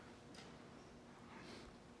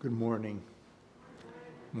Good morning.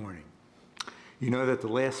 Morning. You know that the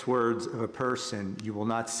last words of a person you will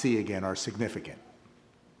not see again are significant.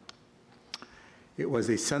 It was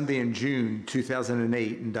a Sunday in June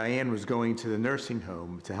 2008, and Diane was going to the nursing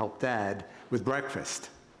home to help Dad with breakfast.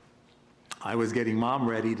 I was getting Mom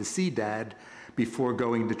ready to see Dad before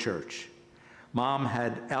going to church. Mom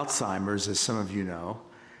had Alzheimer's, as some of you know,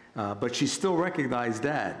 but she still recognized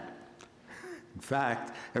Dad. In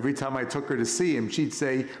fact, every time I took her to see him, she'd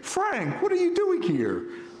say, "Frank, what are you doing here?"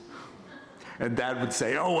 And Dad would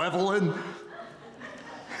say, "Oh, Evelyn."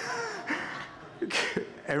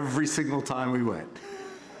 Every single time we went.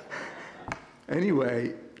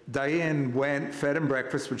 Anyway, Diane went, fed him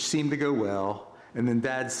breakfast, which seemed to go well, and then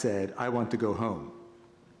Dad said, "I want to go home."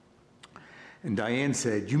 And Diane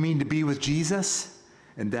said, "You mean to be with Jesus?"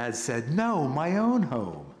 And Dad said, "No, my own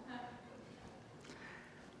home."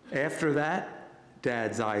 After that,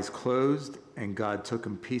 Dad's eyes closed, and God took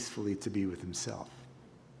him peacefully to be with himself.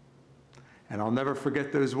 And I'll never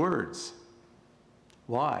forget those words.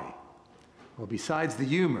 Why? Well, besides the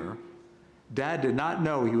humor, Dad did not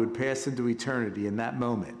know he would pass into eternity in that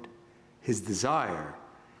moment. His desire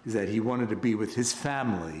is that he wanted to be with his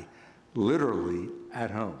family, literally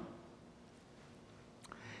at home.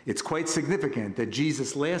 It's quite significant that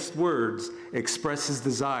Jesus' last words express his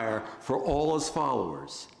desire for all his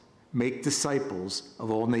followers: make disciples of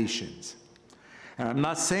all nations. And I'm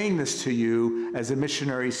not saying this to you as a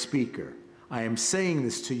missionary speaker. I am saying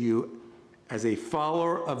this to you as a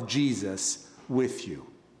follower of Jesus with you.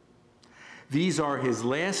 These are his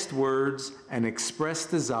last words and expressed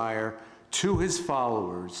desire to his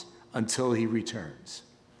followers until he returns.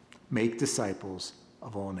 Make disciples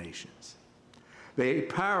of all nations. They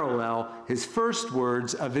parallel his first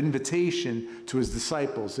words of invitation to his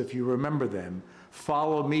disciples, if you remember them: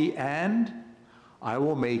 "Follow me, and I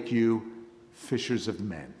will make you fishers of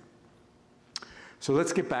men." So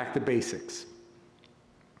let's get back to basics.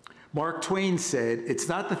 Mark Twain said, "It's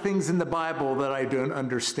not the things in the Bible that I don't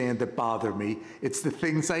understand that bother me. It's the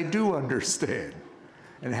things I do understand."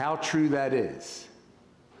 And how true that is.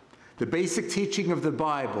 The basic teaching of the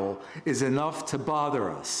Bible is enough to bother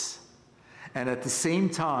us, and at the same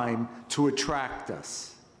time to attract us.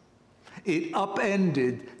 It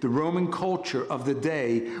upended the Roman culture of the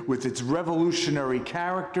day with its revolutionary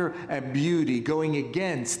character and beauty, going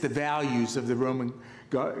against the values of the Roman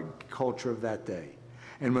culture of that day.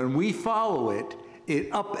 And when we follow it,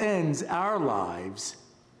 it upends our lives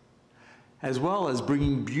as well as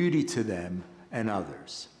bringing beauty to them and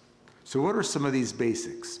others. So what are some of these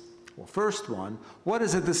basics? Well, first one, what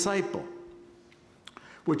is a disciple?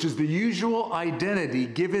 Which is the usual identity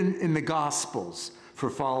given in the Gospels for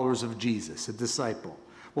followers of Jesus, a disciple.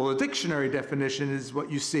 Well, the dictionary definition is what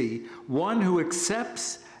you see: one who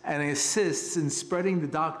accepts and assists in spreading the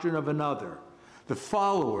doctrine of another, the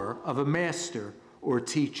follower of a master or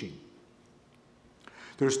teaching.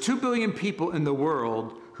 There's 2 billion people in the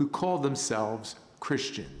world who call themselves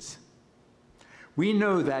Christians. We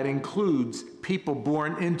know that includes people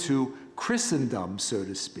born into Christendom, so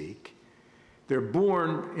to speak. They're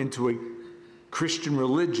born into a Christian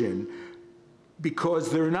religion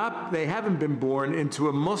because they haven't been born into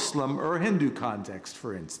a Muslim or Hindu context,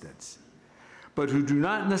 for instance, but who do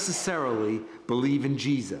not necessarily believe in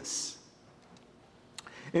Jesus.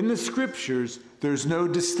 In the scriptures, there's no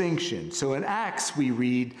distinction. So in Acts, we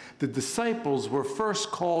read the disciples were first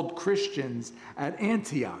called Christians at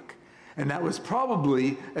Antioch. And that was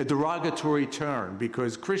probably a derogatory term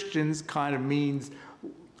because Christians kind of means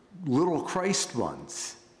little Christ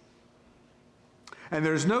ones. And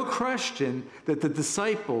there's no question that the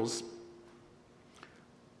disciples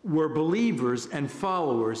were believers and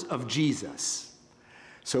followers of Jesus.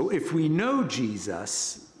 So if we know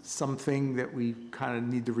Jesus, something that we kind of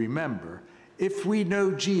need to remember, if we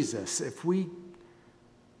know Jesus, if we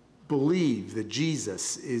believe that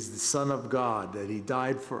Jesus is the Son of God, that he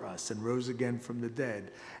died for us and rose again from the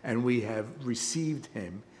dead, and we have received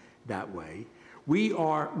him that way, we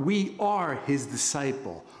are his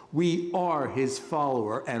disciple. We are his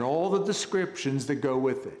follower, and all the descriptions that go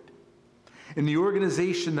with it. In the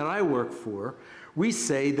organization that I work for, we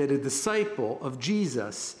say that a disciple of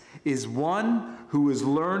Jesus is one who is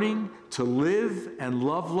learning to live and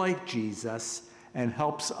love like Jesus and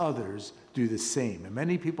helps others do the same. And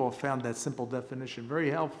many people have found that simple definition very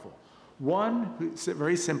helpful. One who,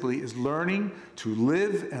 very simply, is learning to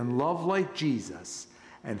live and love like Jesus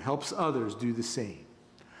and helps others do the same.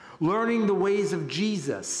 Learning the ways of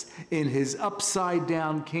Jesus in his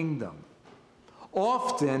upside-down kingdom.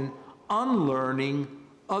 Often unlearning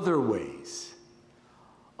other ways.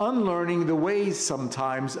 Unlearning the ways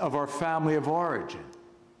sometimes of our family of origin.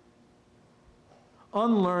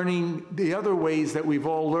 unlearning the other ways that we've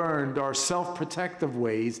all learned are self-protective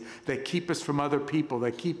ways that keep us from other people,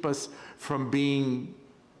 that keep us from being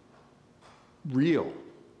real,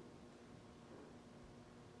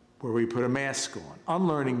 where we put a mask on,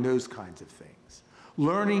 unlearning those kinds of things,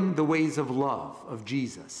 learning the ways of love of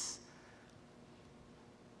Jesus.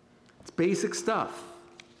 It's basic stuff,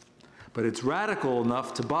 but it's radical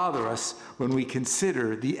enough to bother us when we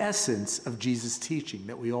consider the essence of Jesus' teaching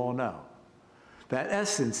that we all know. That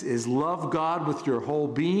essence is love God with your whole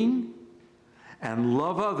being and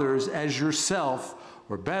love others as yourself,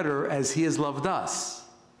 or better, as he has loved us.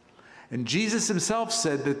 And Jesus himself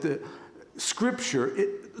said that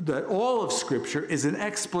that all of Scripture is an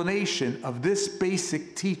explanation of this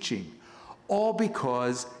basic teaching, all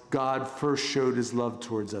because God first showed his love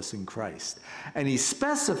towards us in Christ. And he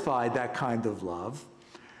specified that kind of love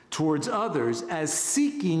towards others as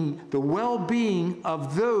seeking the well-being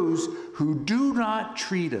of those who do not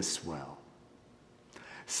treat us well,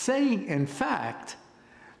 saying, in fact,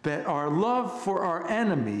 that our love for our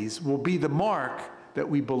enemies will be the mark that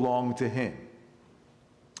we belong to him.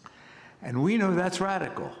 And we know that's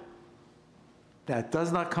radical. That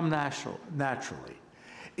does not come naturally.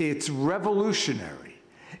 It's revolutionary.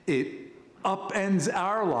 It upends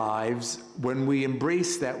our lives when we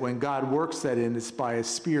embrace that, when God works that in us by his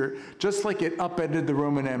Spirit, just like it upended the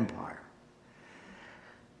Roman Empire.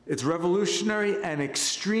 It's revolutionary and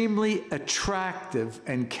extremely attractive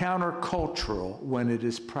and countercultural when it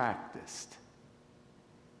is practiced.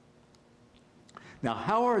 Now,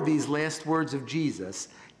 how are these last words of Jesus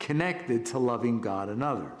connected to loving God and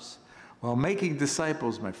others? Well, making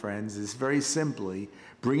disciples, my friends, is very simply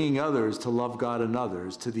bringing others to love God and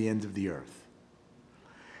others to the end of the earth.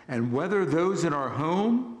 And whether those in our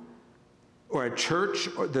home or at church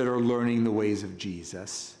that are learning the ways of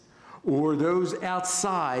Jesus, or those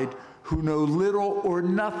outside who know little or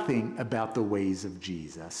nothing about the ways of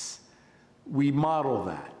Jesus, we model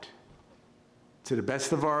that to the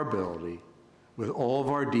best of our ability, with all of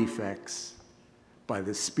our defects, by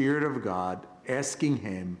the Spirit of God, asking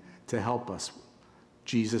him to help us.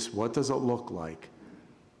 Jesus, what does it look like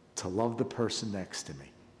to love the person next to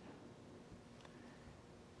me,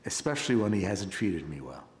 especially when he hasn't treated me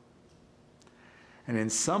well? And in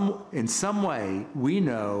some way, we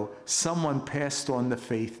know someone passed on the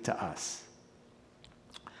faith to us.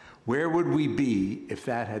 Where would we be if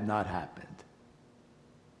that had not happened?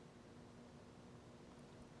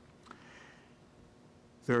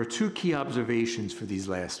 There are two key observations for these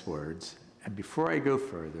last words. And before I go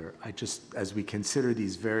further, as we consider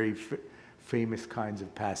these very famous kinds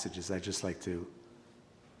of passages, I'd just like to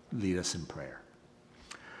lead us in prayer.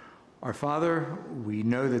 Our Father, we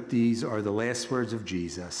know that these are the last words of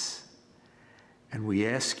Jesus, and we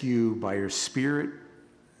ask you by your Spirit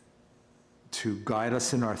to guide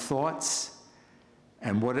us in our thoughts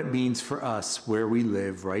and what it means for us where we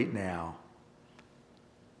live right now,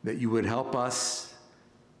 that you would help us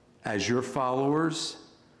as your followers,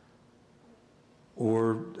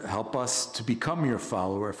 or help us to become your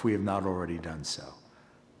follower if we have not already done so,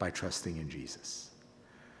 by trusting in Jesus.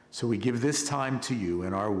 So we give this time to you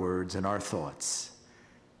in our words and our thoughts.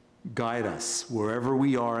 Guide us wherever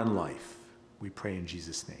we are in life. We pray in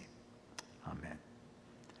Jesus' name. Amen.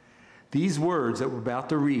 These words that we're about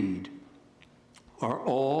to read are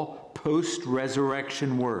all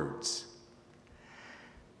post-resurrection words.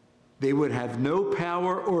 They would have no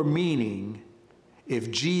power or meaning if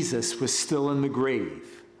Jesus was still in the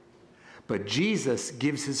grave. But Jesus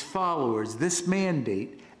gives his followers this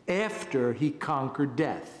mandate after he conquered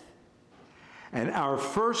death. And our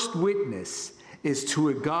first witness is to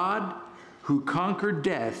a God who conquered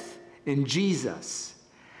death in Jesus.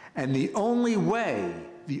 And the only way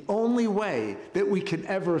that we can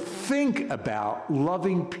ever think about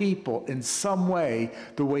loving people in some way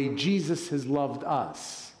the way Jesus has loved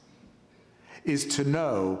us is to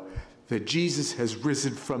know that Jesus has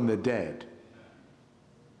risen from the dead.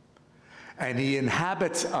 And he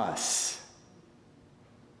inhabits us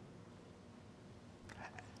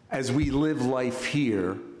as we live life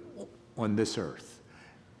here on this earth,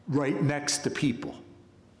 right next to people.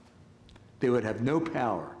 They would have no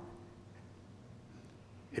power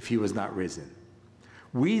if he was not risen.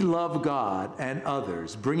 We love God and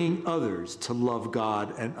others, bringing others to love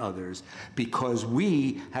God and others, because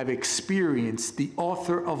we have experienced the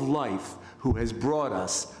author of life who has brought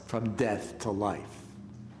us from death to life.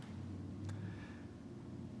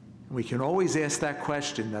 We can always ask that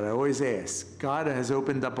question that I always ask. God has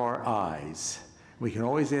opened up our eyes. We can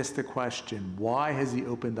always ask the question, why has he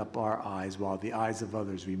opened up our eyes while the eyes of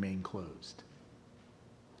others remain closed?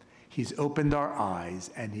 He's opened our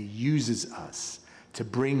eyes, and he uses us to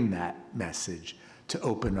bring that message, to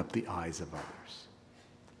open up the eyes of others.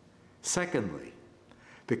 Secondly,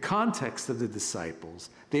 the context of the disciples,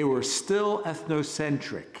 they were still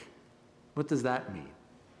ethnocentric. What does that mean?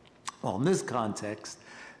 Well, in this context,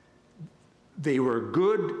 they were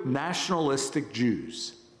good nationalistic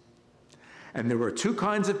Jews. And there were two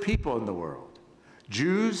kinds of people in the world,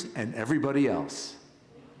 Jews and everybody else.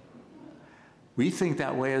 We think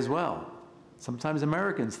that way as well. Sometimes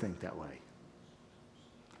Americans think that way.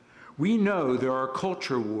 We know there are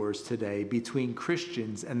culture wars today between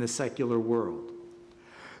Christians and the secular world.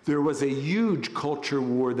 There was a huge culture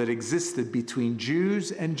war that existed between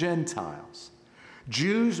Jews and Gentiles.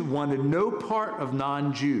 Jews wanted no part of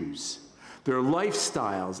non-Jews. Their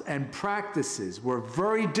lifestyles and practices were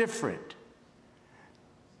very different,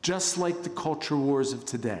 just like the culture wars of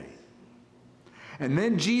today. And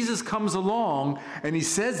then Jesus comes along and he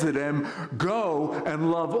says to them, go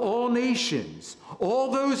and love all nations,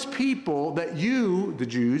 all those people that you, the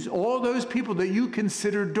Jews, all those people that you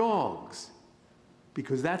consider dogs,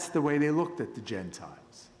 because that's the way they looked at the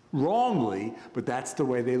Gentiles. Wrongly, but that's the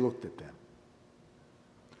way they looked at them.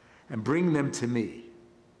 And bring them to me,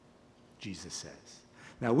 Jesus says.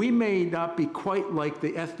 Now, we may not be quite like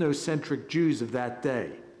the ethnocentric Jews of that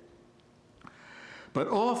day, but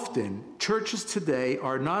often churches today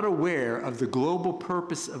are not aware of the global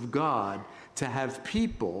purpose of God to have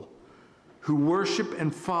people who worship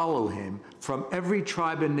and follow him from every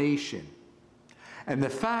tribe and nation. And the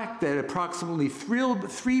fact that approximately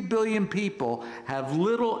 3 billion people have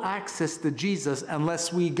little access to Jesus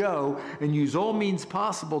unless we go and use all means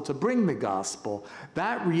possible to bring the gospel,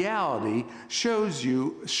 that reality shows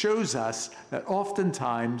us that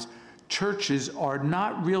oftentimes churches are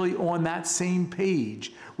not really on that same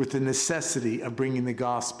page with the necessity of bringing the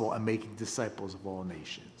gospel and making disciples of all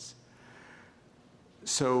nations.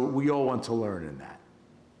 So we all want to learn in that.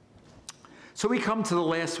 So we come to the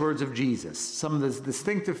last words of Jesus, some of the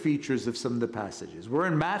distinctive features of some of the passages. We're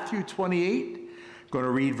in Matthew 28, going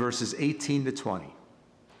to read verses 18 to 20.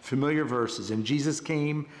 Familiar verses. And Jesus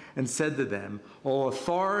came and said to them, all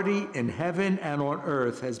authority in heaven and on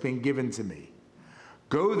earth has been given to me.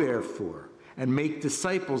 Go therefore and make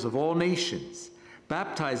disciples of all nations,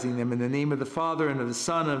 baptizing them in the name of the Father and of the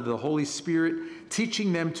Son and of the Holy Spirit,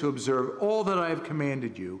 teaching them to observe all that I have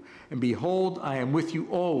commanded you. And behold, I am with you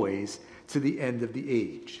always to the end of the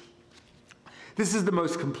age. This is the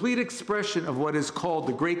most complete expression of what is called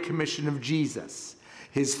the Great Commission of Jesus,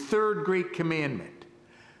 his third great commandment.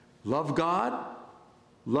 Love God,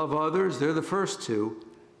 love others, they're the first two.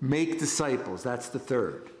 Make disciples, that's the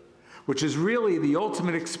third, which is really the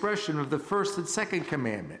ultimate expression of the first and second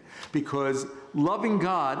commandment, because loving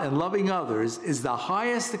God and loving others is the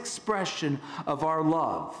highest expression of our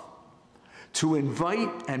love. To invite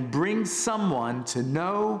and bring someone to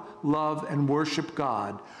know, love, and worship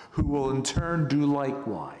God, who will in turn do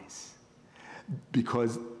likewise.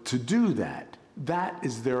 Because to do that, that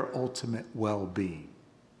is their ultimate well-being.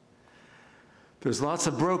 There's lots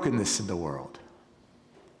of brokenness in the world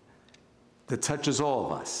that touches all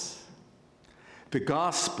of us. The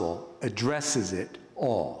gospel addresses it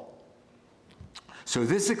all. So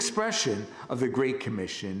this expression of the Great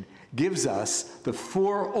Commission gives us the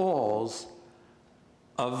four alls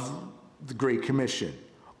of the Great Commission.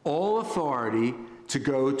 All authority to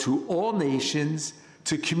go to all nations,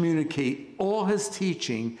 to communicate all his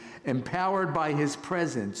teaching, empowered by his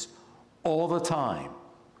presence all the time.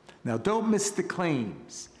 Now, don't miss the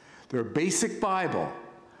claims. They're basic Bible,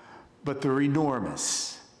 but they're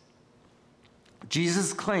enormous.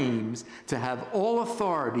 Jesus claims to have all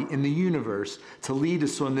authority in the universe to lead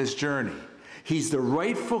us on this journey. He's the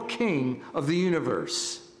rightful king of the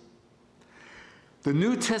universe. The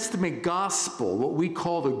New Testament gospel, what we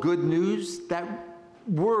call the good news, that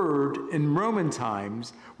word in Roman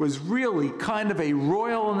times was really kind of a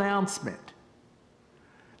royal announcement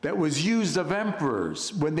that was used of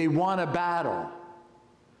emperors when they won a battle.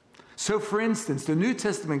 So, for instance, the New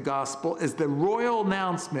Testament gospel is the royal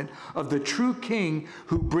announcement of the true king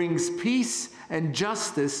who brings peace and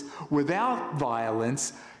justice without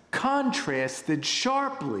violence, contrasted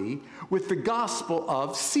sharply with the gospel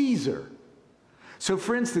of Caesar. So,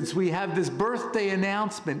 for instance, we have this birthday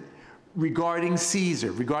announcement regarding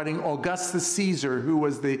Caesar, regarding Augustus Caesar, who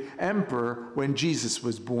was the emperor when Jesus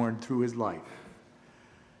was born through his life.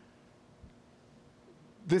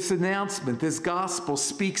 This announcement, this gospel,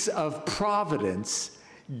 speaks of providence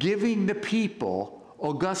giving the people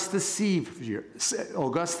Augustus Caesar,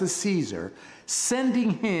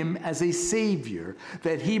 sending him as a savior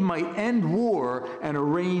that he might end war and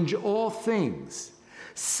arrange all things.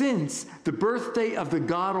 since the birthday of the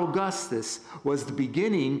god Augustus was the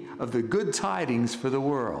beginning of the good tidings for the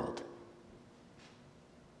world.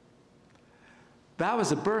 That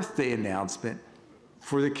was a birthday announcement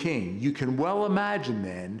for the king. You can well imagine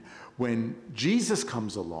then when Jesus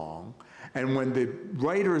comes along and when the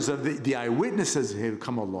writers of the eyewitnesses have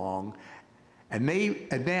come along and they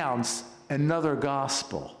announce another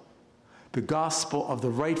gospel, the gospel of the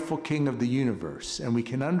rightful king of the universe. And we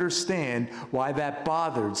can understand why that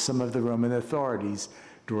bothered some of the Roman authorities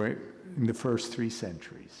during the first 3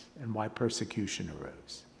 centuries and why persecution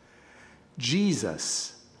arose.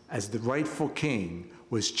 Jesus, as the rightful king,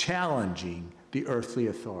 was challenging the earthly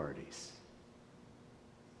authorities.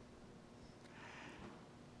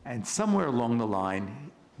 And somewhere along the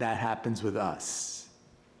line, that happens with us,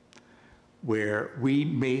 where we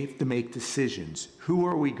may have to make decisions. Who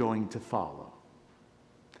are we going to follow?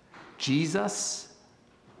 Jesus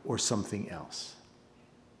or something else?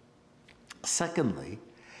 Secondly,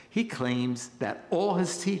 he claims that all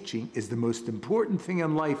his teaching is the most important thing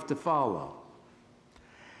in life to follow.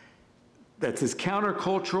 That's as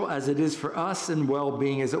countercultural as it is for us and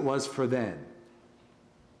well-being as it was for them.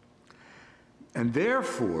 And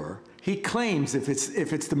therefore, he claims, if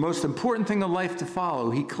it's the most important thing in life to follow,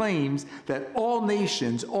 he claims that all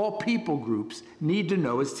nations, all people groups need to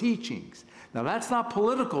know his teachings. Now, that's not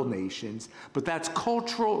political nations, but that's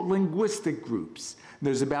cultural linguistic groups.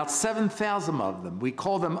 There's about 7,000 of them. We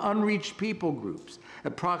call them unreached people groups.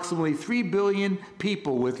 Approximately 3 billion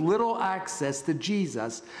people with little access to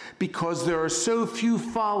Jesus because there are so few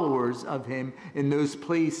followers of him in those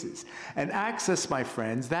places. And access, my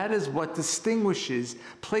friends, that is what distinguishes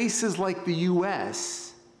places like the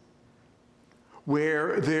U.S.,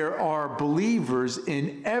 where there are believers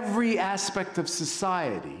in every aspect of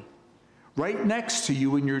society, right next to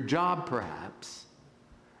you in your job perhaps,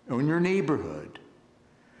 or in your neighborhood,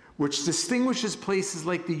 which distinguishes places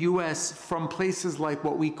like the U.S. from places like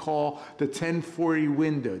what we call the 1040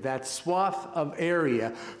 window, that swath of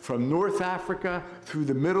area from North Africa through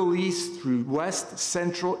the Middle East, through West,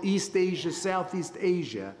 Central, East Asia, Southeast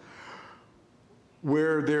Asia,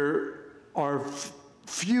 where there are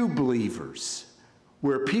few believers,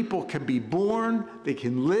 where people can be born, they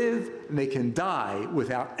can live, and they can die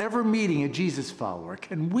without ever meeting a Jesus follower.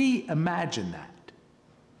 Can we imagine that?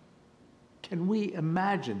 Can we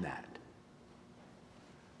imagine that?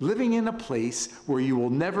 Living in a place where you will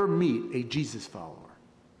never meet a Jesus follower.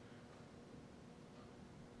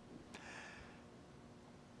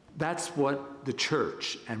 That's what the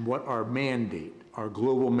church and what our mandate, our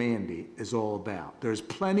global mandate, is all about. There's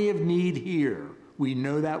plenty of need here. We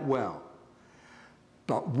know that well.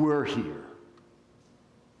 But we're here.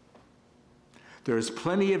 There's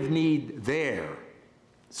plenty of need there,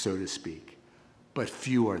 so to speak, but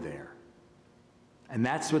few are there. And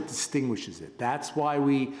that's what distinguishes it. That's why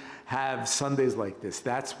we have Sundays like this.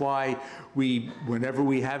 That's why whenever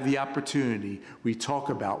we have the opportunity, we talk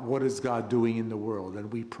about what is God doing in the world, and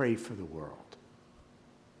we pray for the world.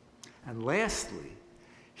 And lastly,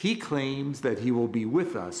 he claims that he will be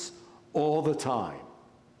with us all the time,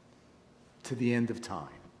 to the end of time.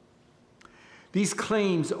 These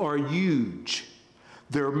claims are huge.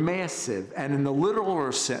 They're massive, and in the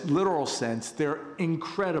literal sense, they're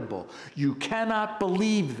incredible. You cannot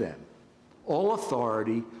believe them. All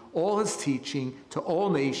authority, all his teaching to all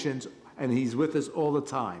nations, and he's with us all the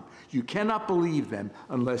time. You cannot believe them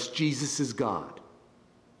unless Jesus is God.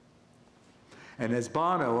 And as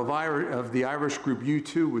Bono of the Irish group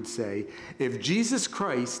U2 would say, if Jesus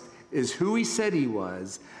Christ is who he said he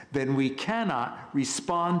was, then we cannot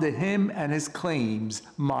respond to him and his claims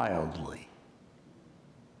mildly.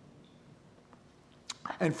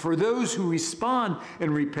 And for those who respond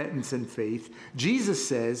in repentance and faith, Jesus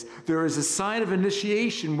says there is a sign of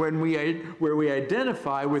initiation where we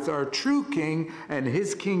identify with our true King and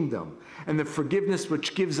his kingdom, and the forgiveness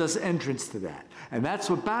which gives us entrance to that. And that's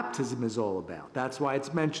what baptism is all about. That's why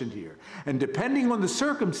it's mentioned here. And depending on the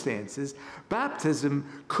circumstances, baptism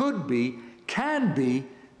can be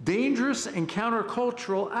dangerous and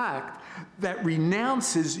countercultural act that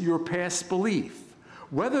renounces your past belief.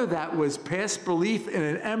 Whether that was past belief in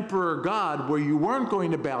an emperor god where you weren't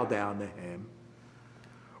going to bow down to him,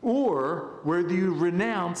 or whether you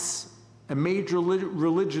renounce a major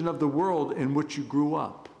religion of the world in which you grew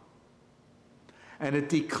up. And it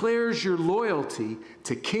declares your loyalty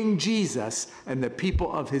to King Jesus and the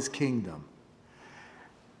people of his kingdom.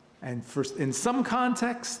 And in some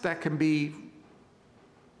contexts, that can be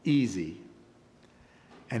easy.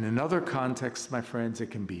 And in other contexts, my friends,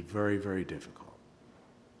 it can be very, very difficult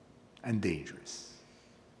and dangerous.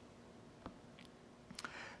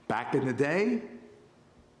 Back in the day,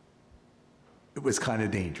 it was kind of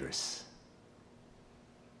dangerous.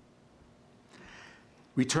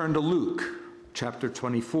 We turn to Luke chapter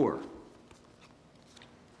 24.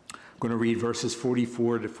 I'm going to read verses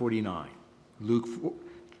 44 to 49. Luke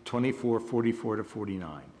 24, 44 to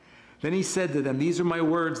 49. Then he said to them, "These are my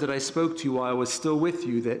words that I spoke to you while I was still with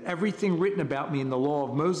you, that everything written about me in the law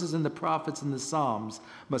of Moses and the prophets and the Psalms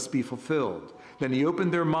must be fulfilled." Then he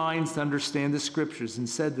opened their minds to understand the scriptures and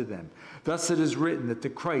said to them, "Thus it is written that the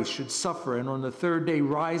Christ should suffer and on the third day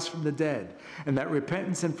rise from the dead, and that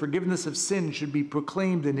repentance and forgiveness of sins should be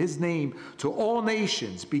proclaimed in his name to all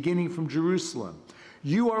nations, beginning from Jerusalem.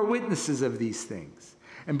 You are witnesses of these things.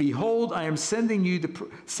 And behold, I am sending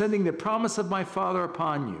the promise of my Father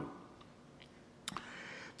upon you."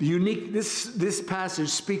 This passage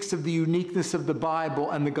speaks of the uniqueness of the Bible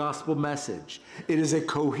and the gospel message. It is a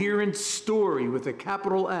coherent story with a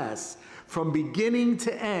capital S from beginning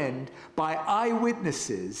to end by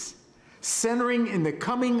eyewitnesses, centering in the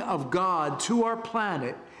coming of God to our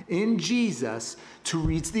planet in Jesus to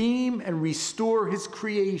redeem and restore his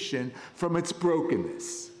creation from its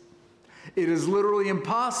brokenness. It is literally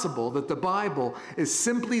impossible that the Bible is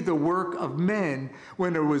simply the work of men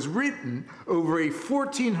when it was written over a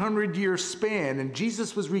 1,400-year span, and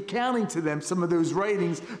Jesus was recounting to them some of those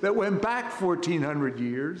writings that went back 1,400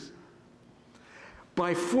 years,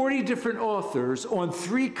 by 40 different authors on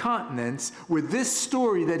 3 continents, with this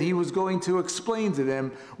story that he was going to explain to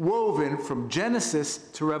them woven from Genesis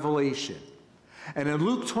to Revelation. And in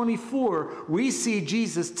Luke 24, we see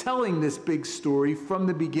Jesus telling this big story from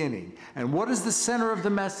the beginning. And what is the center of the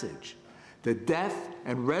message? The death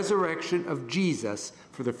and resurrection of Jesus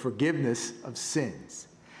for the forgiveness of sins.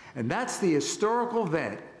 And that's the historical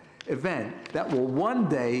event that will one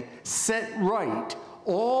day set right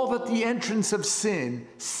all that the entrance of sin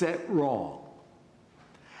set wrong.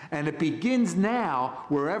 And it begins now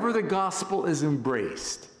wherever the gospel is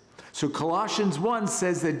embraced. So Colossians 1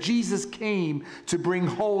 says that Jesus came to bring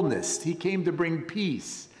wholeness. He came to bring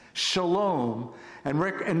peace, shalom, and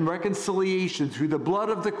reconciliation through the blood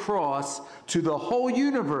of the cross to the whole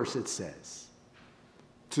universe, it says,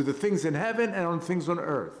 to the things in heaven and on things on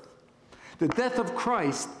earth. The death of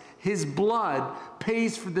Christ, his blood,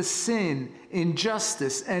 pays for the sin,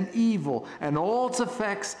 injustice, and evil, and all its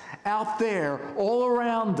effects out there, all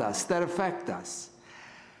around us that affect us.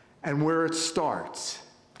 And where it starts,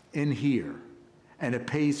 in here, and it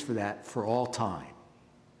pays for that for all time.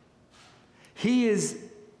 He is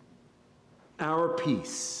our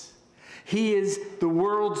peace. He is the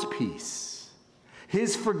world's peace.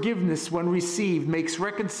 His forgiveness, when received, makes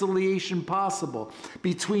reconciliation possible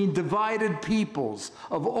between divided peoples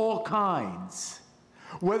of all kinds,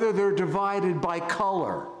 whether they're divided by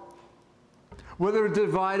color, whether they're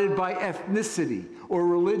divided by ethnicity or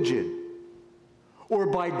religion, or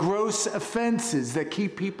by gross offenses that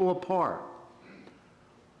keep people apart,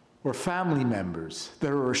 or family members that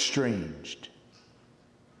are estranged.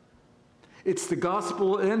 It's the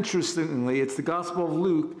gospel, interestingly, it's the Gospel of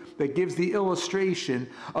Luke that gives the illustration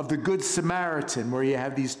of the Good Samaritan, where you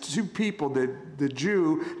have these 2 people, the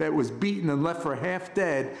Jew that was beaten and left for half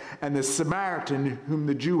dead, and the Samaritan whom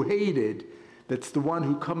the Jew hated, that's the one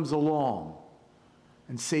who comes along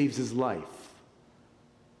and saves his life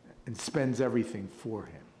and spends everything for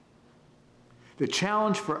him. The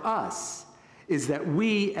challenge for us is that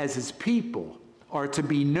we, as his people, are to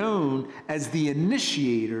be known as the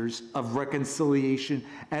initiators of reconciliation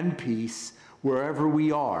and peace wherever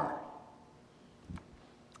we are.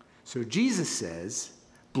 So Jesus says,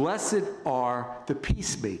 "Blessed are the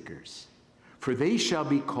peacemakers, for they shall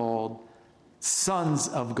be called sons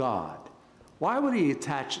of God." Why would he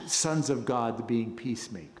attach sons of God to being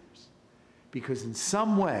peacemakers? Because in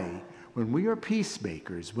some way, when we are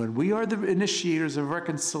peacemakers, when we are the initiators of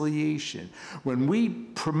reconciliation, when we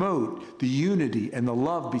promote the unity and the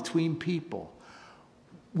love between people,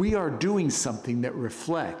 we are doing something that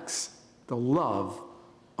reflects the love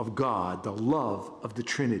of God, the love of the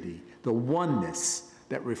Trinity, the oneness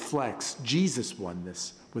that reflects Jesus'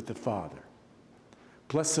 oneness with the Father.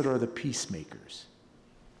 Blessed are the peacemakers,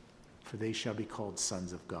 for they shall be called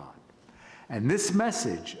sons of God. And this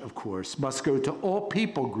message, of course, must go to all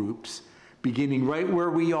people groups, beginning right where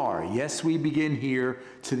we are. Yes, we begin here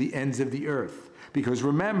to the ends of the earth. Because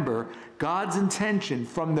remember, God's intention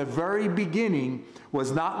from the very beginning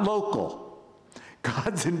was not local.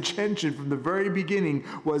 God's intention from the very beginning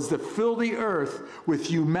was to fill the earth with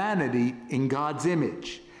humanity in God's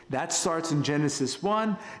image. That starts in Genesis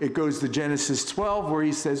 1. It goes to Genesis 12, where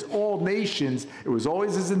he says all nations, it was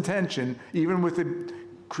always his intention, even with the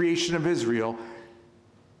creation of Israel,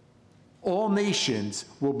 all nations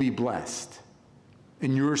will be blessed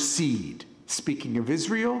in your seed, speaking of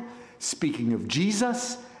Israel, speaking of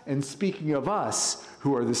Jesus, and speaking of us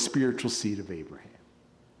who are the spiritual seed of Abraham.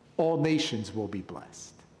 All nations will be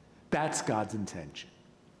blessed. That's God's intention.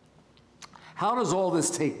 How does all this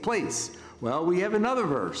take place? Well, we have another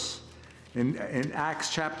verse in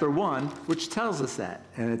Acts chapter 1, which tells us that.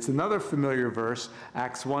 And it's another familiar verse,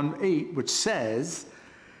 Acts 1:8, which says,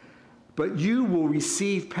 "But you will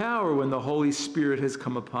receive power when the Holy Spirit has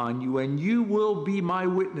come upon you, and you will be my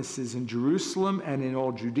witnesses in Jerusalem and in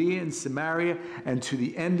all Judea and Samaria and to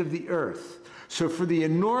the end of the earth." So for the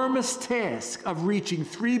enormous task of reaching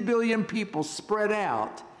 3 billion people spread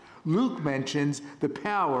out, Luke mentions the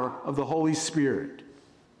power of the Holy Spirit.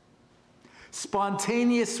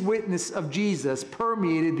 Spontaneous witness of Jesus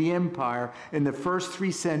permeated the empire in the first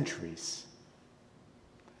 3 centuries.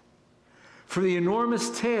 For the enormous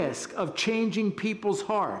task of changing people's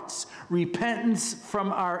hearts, repentance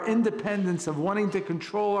from our independence of wanting to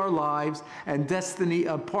control our lives and destiny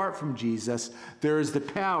apart from Jesus, there is the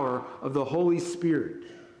power of the Holy Spirit.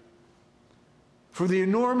 For the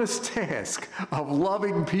enormous task of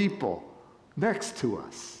loving people next to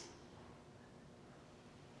us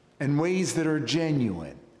in ways that are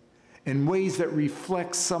genuine, in ways that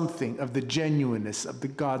reflect something of the genuineness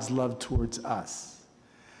of God's love towards us.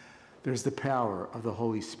 There's the power of the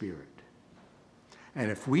Holy Spirit.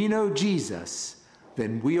 And if we know Jesus,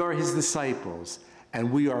 then we are his disciples,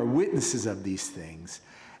 and we are witnesses of these things,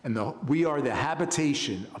 and we are the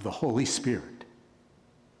habitation of the Holy Spirit.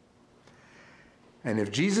 And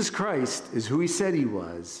if Jesus Christ is who he said he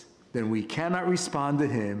was, then we cannot respond to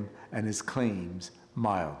him and his claims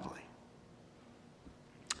mildly.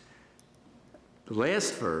 The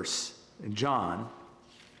last verse in John,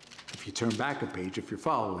 if you turn back a page, if you're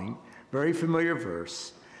following, very familiar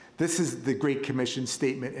verse. This is the Great Commission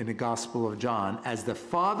statement in the Gospel of John. "As the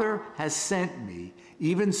Father has sent me,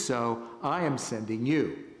 even so I am sending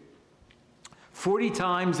you." 40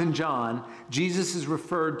 times in John, Jesus is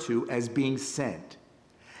referred to as being sent.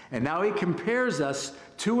 And now he compares us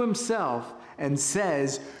to himself and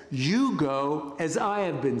says, "You go as I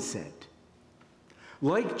have been sent."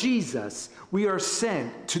 Like Jesus, we are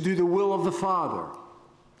sent to do the will of the Father.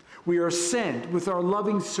 We are sent with our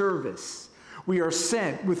loving service. We are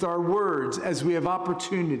sent with our words as we have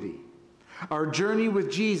opportunity. Our journey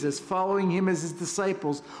with Jesus, following him as his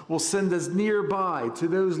disciples, will send us nearby to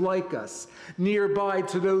those like us, nearby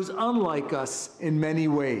to those unlike us in many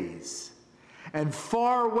ways, and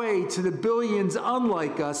far away to the billions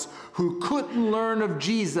unlike us who couldn't learn of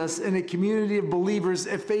Jesus in a community of believers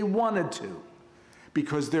if they wanted to,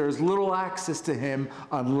 because there is little access to him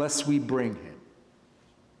unless we bring him.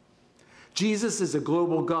 Jesus is a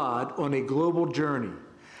global God on a global journey,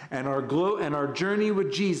 and our journey with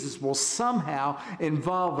Jesus will somehow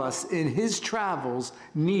involve us in his travels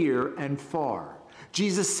near and far.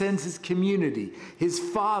 Jesus sends his community, his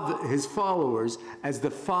followers, as the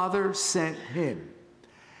Father sent him.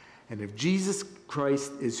 And if Jesus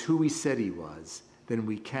Christ is who he said he was, then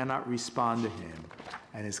we cannot respond to him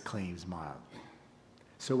and his claims mildly.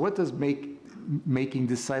 So what does making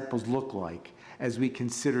disciples look like as we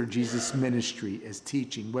consider Jesus' ministry as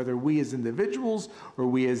teaching, whether we as individuals or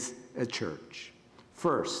we as a church?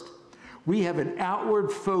 First, we have an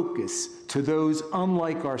outward focus to those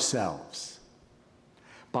unlike ourselves.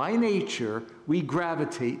 By nature, we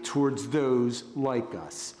gravitate towards those like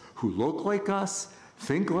us, who look like us,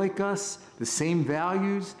 think like us, the same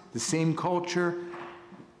values, the same culture.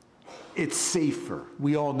 It's safer.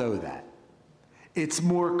 We all know that. It's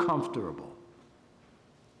more comfortable.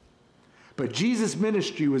 But Jesus'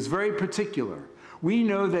 ministry was very particular. We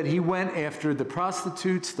know that he went after the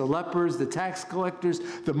prostitutes, the lepers, the tax collectors,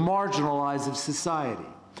 the marginalized of society.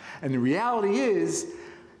 And the reality is,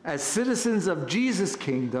 as citizens of Jesus'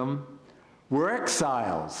 kingdom, we're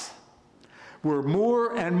exiles. We're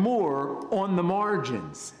more and more on the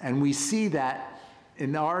margins. And we see that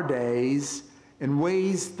in our days in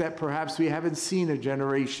ways that perhaps we haven't seen a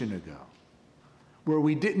generation ago, where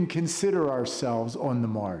we didn't consider ourselves on the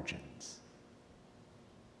margins.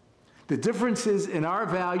 The differences in our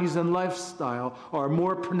values and lifestyle are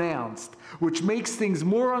more pronounced, which makes things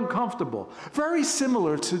more uncomfortable. Very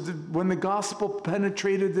similar to when the gospel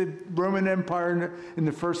penetrated the Roman Empire in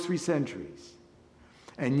the first 3 centuries.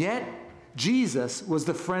 And yet, Jesus was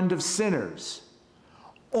the friend of sinners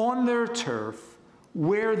on their turf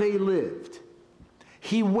where they lived.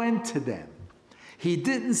 He went to them. He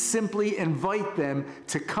didn't simply invite them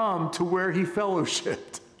to come to where he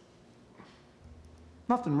fellowshiped.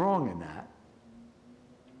 Nothing wrong in that.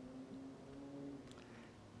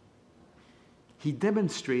 He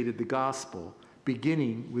demonstrated the gospel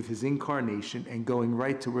beginning with his incarnation and going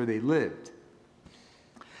right to where they lived.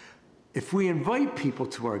 if we invite people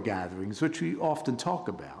to our gatherings, which we often talk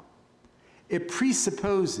about, it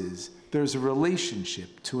presupposes there's a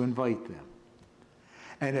relationship to invite them.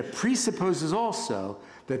 And it presupposes also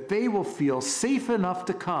that they will feel safe enough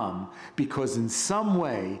to come because in some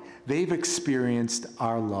way they've experienced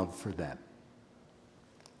our love for them.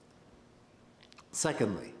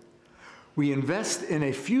 Secondly, we invest in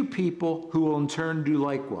a few people who will in turn do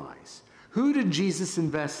likewise. Who did Jesus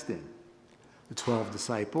invest in? The 12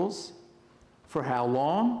 disciples. For how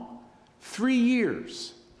long? 3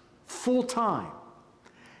 years, full time.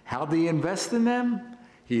 How did he invest in them?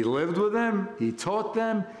 He lived with them, he taught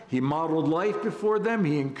them, he modeled life before them,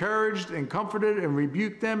 he encouraged and comforted and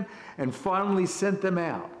rebuked them, and finally sent them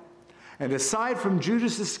out. And aside from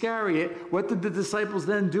Judas Iscariot, what did the disciples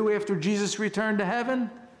then do after Jesus returned to heaven?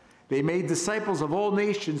 They made disciples of all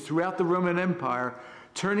nations throughout the Roman Empire,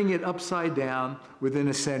 turning it upside down within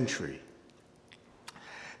a century.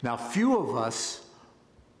 Now, few of us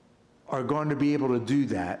are going to be able to do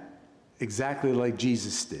that exactly like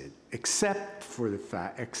Jesus did, except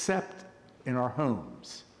in our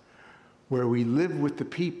homes, where we live with the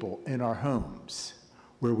people in our homes,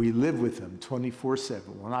 where we live with them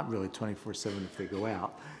 24/7. Well, not really 24/7 if they go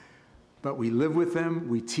out, but we live with them,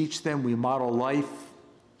 we teach them, we model life,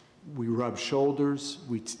 we rub shoulders,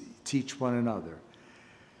 we teach one another.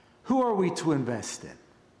 Who are we to invest in?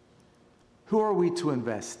 Who are we to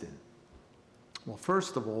invest in? Well,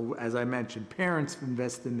 first of all, as I mentioned, parents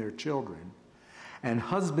invest in their children, and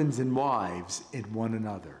husbands and wives in one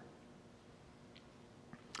another.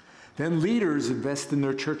 Then leaders invest in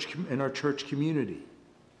our church community.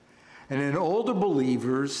 And then older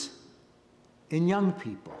believers in young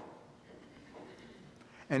people.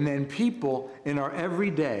 And then people in our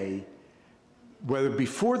everyday, whether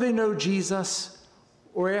before they know Jesus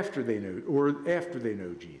or after they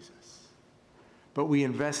know Jesus. But we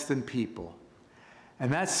invest in people.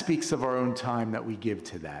 And that speaks of our own time that we give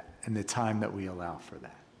to that and the time that we allow for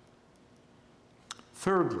that.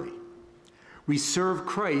 Thirdly, we serve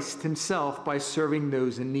Christ himself by serving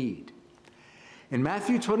those in need. In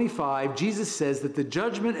Matthew 25, Jesus says that the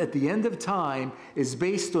judgment at the end of time is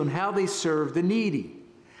based on how they serve the needy.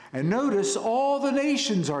 And notice all the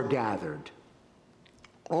nations are gathered,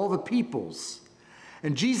 all the peoples.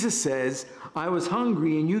 And Jesus says, I was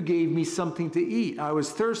hungry and you gave me something to eat. I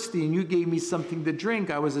was thirsty and you gave me something to drink.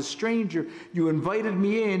 I was a stranger. You invited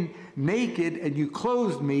me in naked and you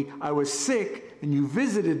clothed me. I was sick and you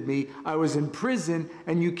visited me. I was in prison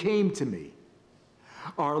and you came to me.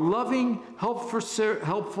 Our loving, helpful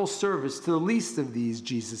service to the least of these,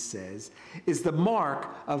 Jesus says, is the mark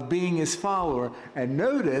of being his follower. And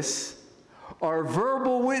notice, our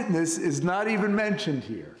verbal witness is not even mentioned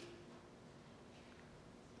here.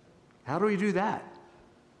 How do we do that?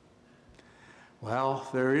 Well,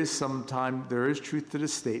 there is truth to the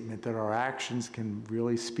statement that our actions can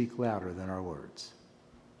really speak louder than our words.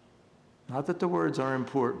 Not that the words are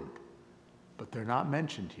important, but they're not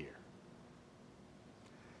mentioned here.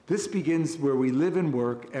 This begins where we live and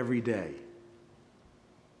work every day.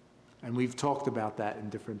 And we've talked about that in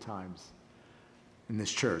different times in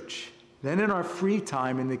this church. Then in our free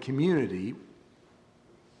time in the community,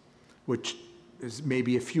 which is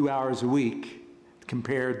maybe a few hours a week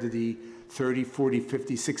compared to the 30, 40,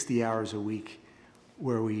 50, 60 hours a week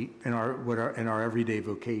where we in our everyday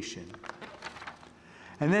vocation.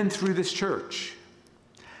 And then through this church.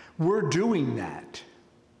 We're doing that.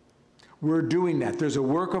 We're doing that. There's a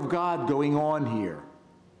work of God going on here.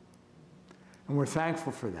 And we're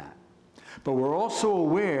thankful for that. But we're also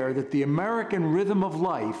aware that the American rhythm of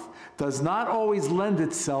life does not always lend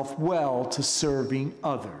itself well to serving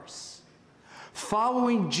others.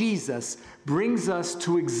 Following Jesus brings us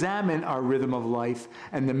to examine our rhythm of life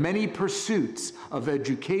and the many pursuits of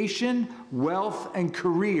education, wealth, and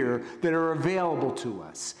career that are available to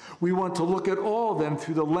us. We want to look at all of them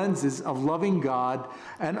through the lenses of loving God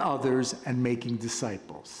and others and making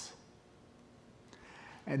disciples.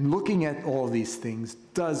 And looking at all these things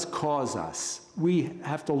does cause us, we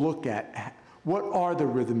have to look at what are the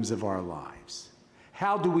rhythms of our lives?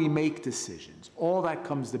 How do we make decisions? All that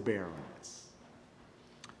comes to bear on us.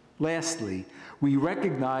 Lastly, we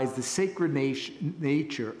recognize the sacred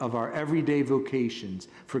nature of our everyday vocations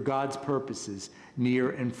for God's purposes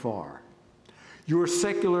near and far. Your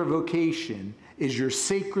secular vocation is your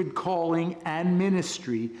sacred calling and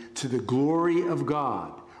ministry to the glory of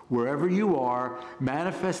God, wherever you are,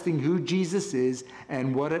 manifesting who Jesus is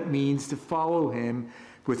and what it means to follow him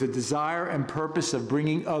with a desire and purpose of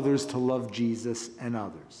bringing others to love Jesus and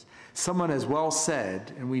others. Someone has well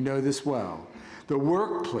said, and we know this well, the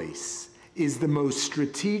workplace is the most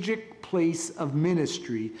strategic place of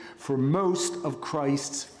ministry for most of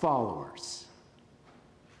Christ's followers.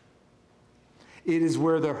 It is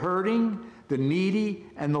where the hurting, the needy,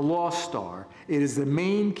 and the lost are. It is the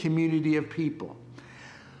main community of people.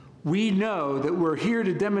 We know that we're here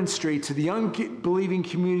to demonstrate to the unbelieving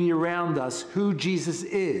community around us who Jesus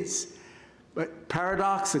is. But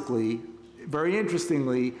paradoxically, very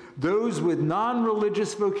interestingly, those with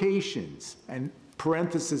non-religious vocations, and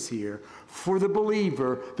parenthesis here, for the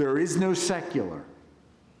believer, there is no secular.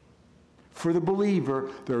 For the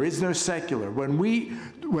believer, there is no secular. When we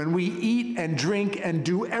eat and drink and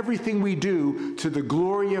do everything we do to the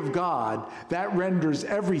glory of God, that renders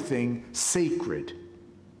everything sacred.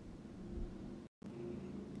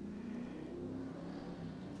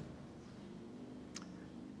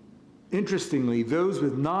 Interestingly, those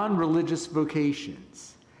with non-religious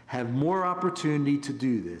vocations have more opportunity to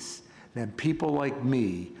do this than people like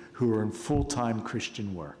me who are in full-time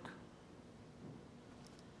Christian work.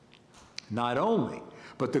 Not only,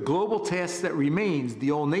 but the global task that remains,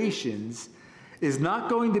 the all nations, is not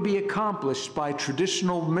going to be accomplished by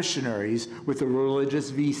traditional missionaries with a religious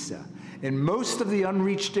visa. In most of the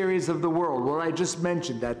unreached areas of the world, what I just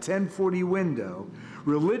mentioned, that 1040 window,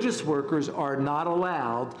 religious workers are not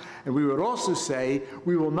allowed, and we would also say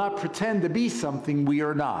we will not pretend to be something we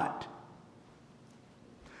are not.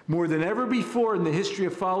 More than ever before in the history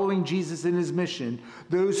of following Jesus in his mission,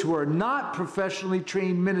 those who are not professionally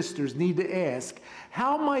trained ministers need to ask,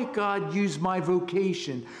 how might God use my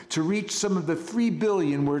vocation to reach some of the 3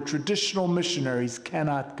 billion where traditional missionaries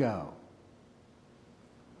cannot go?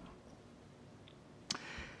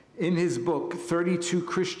 In his book, 32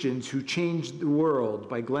 Christians Who Changed the World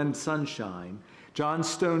by Glenn Sunshine, John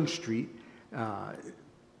Stonestreet,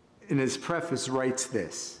 in his preface, writes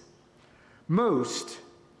this: most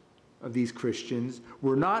of these Christians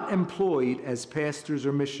were not employed as pastors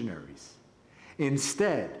or missionaries.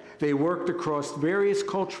 Instead, they worked across various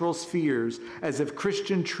cultural spheres as if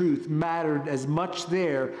Christian truth mattered as much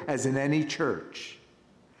there as in any church.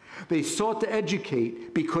 They sought to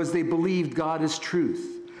educate because they believed God is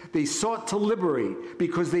truth. They sought to liberate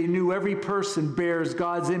because they knew every person bears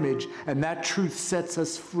God's image and that truth sets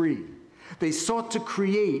us free. They sought to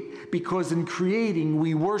create because in creating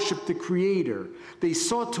we worship the Creator. They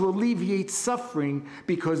sought to alleviate suffering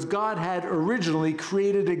because God had originally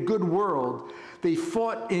created a good world. They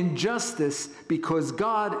fought injustice because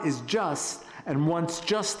God is just and wants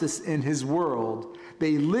justice in his world.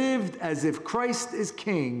 They lived as if Christ is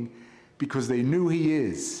king because they knew he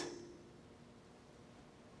is.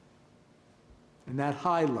 And that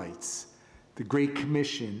highlights the Great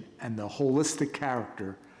Commission and the holistic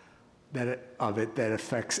character of it that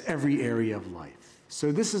affects every area of life.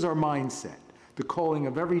 So this is our mindset. The calling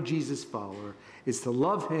of every Jesus follower is to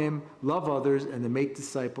love him, love others, and to make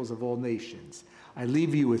disciples of all nations. I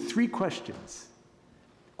leave you with 3 questions.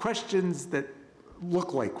 Questions that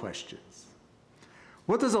look like questions.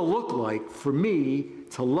 What does it look like for me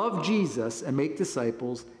to love Jesus and make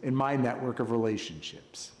disciples in my network of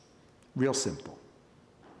relationships? Real simple.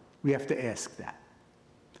 We have to ask that.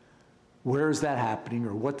 Where is that happening,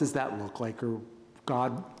 or what does that look like, or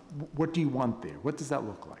God, what do you want there? What does that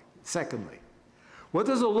look like? Secondly, what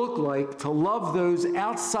does it look like to love those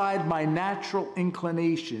outside my natural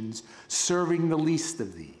inclinations, serving the least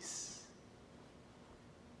of these?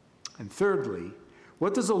 And thirdly,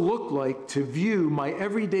 what does it look like to view my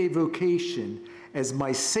everyday vocation as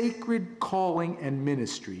my sacred calling and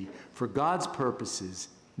ministry for God's purposes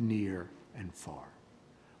near and far?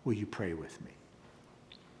 Will you pray with me?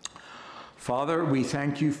 Father, we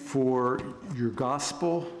thank you for your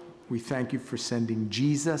gospel. We thank you for sending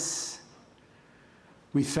Jesus.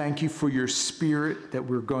 We thank you for your Spirit that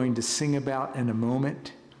we're going to sing about in a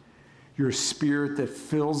moment. Your Spirit that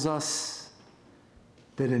fills us,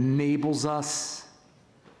 that enables us,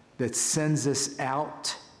 that sends us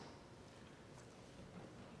out,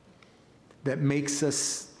 that makes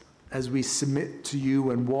us, as we submit to you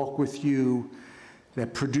and walk with you,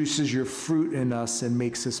 that produces your fruit in us and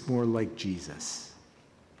makes us more like Jesus.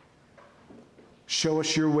 Show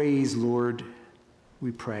us your ways, Lord,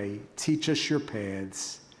 we pray. Teach us your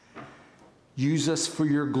paths. Use us for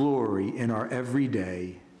your glory in our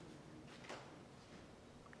everyday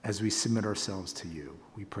as we submit ourselves to you.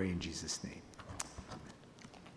 We pray in Jesus' name.